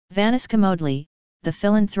Vanouska Moodley, the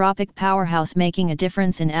philanthropic powerhouse making a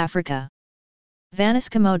difference in Africa.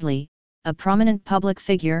 Vanouska Moodley, a prominent public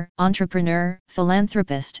figure, entrepreneur,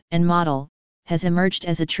 philanthropist, and model, has emerged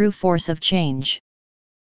as a true force of change.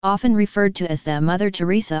 Often referred to as the Mother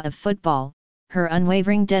Teresa of football, her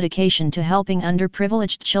unwavering dedication to helping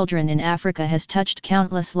underprivileged children in Africa has touched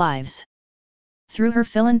countless lives. Through her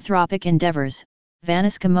philanthropic endeavors,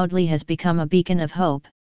 Vanouska Moodley has become a beacon of hope,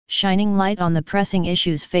 shining light on the pressing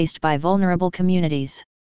issues faced by vulnerable communities.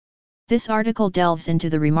 This article delves into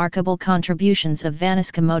the remarkable contributions of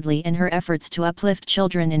Vanouska Moodley and her efforts to uplift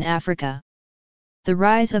children in Africa. The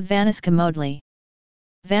rise of Vanouska Moodley.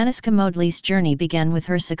 Vanouska Moodley's journey began with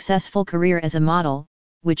her successful career as a model,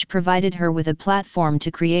 which provided her with a platform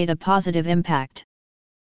to create a positive impact.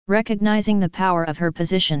 Recognizing the power of her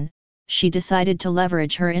position, she decided to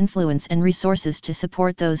leverage her influence and resources to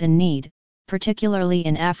support those in need, particularly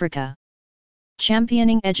in Africa.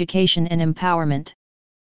 Championing education and empowerment.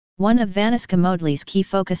 One of Vanouska Moodley's key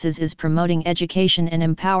focuses is promoting education and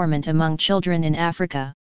empowerment among children in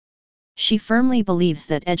Africa. She firmly believes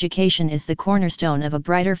that education is the cornerstone of a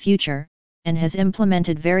brighter future, and has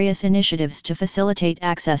implemented various initiatives to facilitate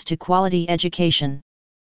access to quality education.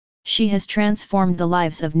 She has transformed the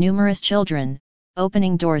lives of numerous children,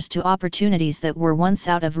 opening doors to opportunities that were once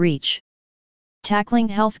out of reach. Tackling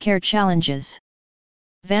healthcare challenges.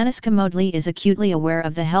 Vanouska Moodley is acutely aware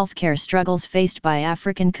of the healthcare struggles faced by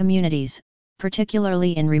African communities,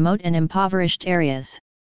 particularly in remote and impoverished areas.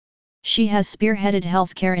 She has spearheaded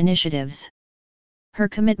healthcare initiatives. Her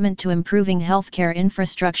commitment to improving healthcare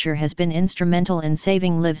infrastructure has been instrumental in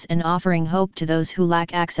saving lives and offering hope to those who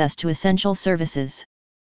lack access to essential services.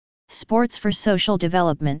 Sports for social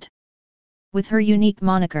development. With her unique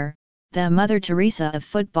moniker, the Mother Teresa of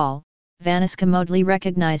football, Vanouska Moodley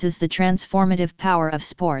recognizes the transformative power of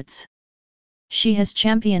sports. She has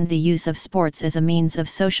championed the use of sports as a means of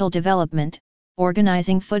social development,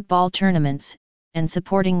 organizing football tournaments, and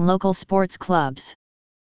supporting local sports clubs.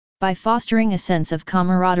 By fostering a sense of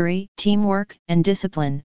camaraderie, teamwork, and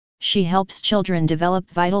discipline, she helps children develop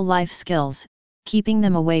vital life skills, keeping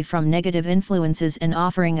them away from negative influences and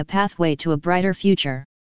offering a pathway to a brighter future.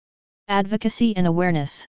 Advocacy and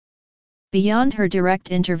awareness. Beyond her direct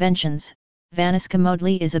interventions, Vanouska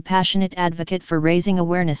Moodley is a passionate advocate for raising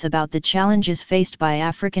awareness about the challenges faced by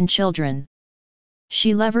African children.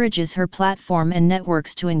 She leverages her platform and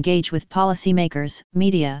networks to engage with policymakers,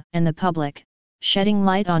 media, and the public, shedding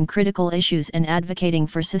light on critical issues and advocating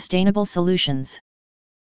for sustainable solutions.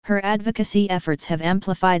 Her advocacy efforts have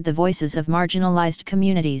amplified the voices of marginalized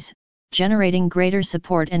communities, generating greater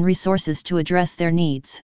support and resources to address their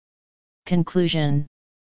needs. Conclusion.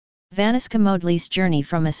 Vanouska Moodley's journey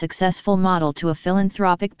from a successful model to a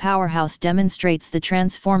philanthropic powerhouse demonstrates the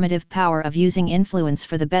transformative power of using influence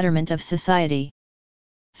for the betterment of society.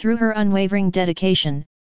 Through her unwavering dedication,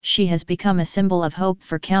 she has become a symbol of hope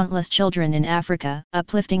for countless children in Africa,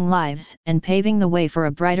 uplifting lives and paving the way for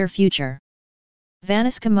a brighter future.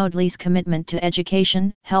 Vanouska Moodley's commitment to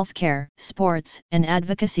education, healthcare, sports, and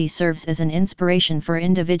advocacy serves as an inspiration for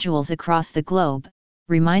individuals across the globe,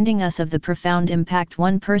 reminding us of the profound impact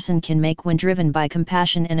one person can make when driven by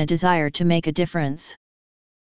compassion and a desire to make a difference.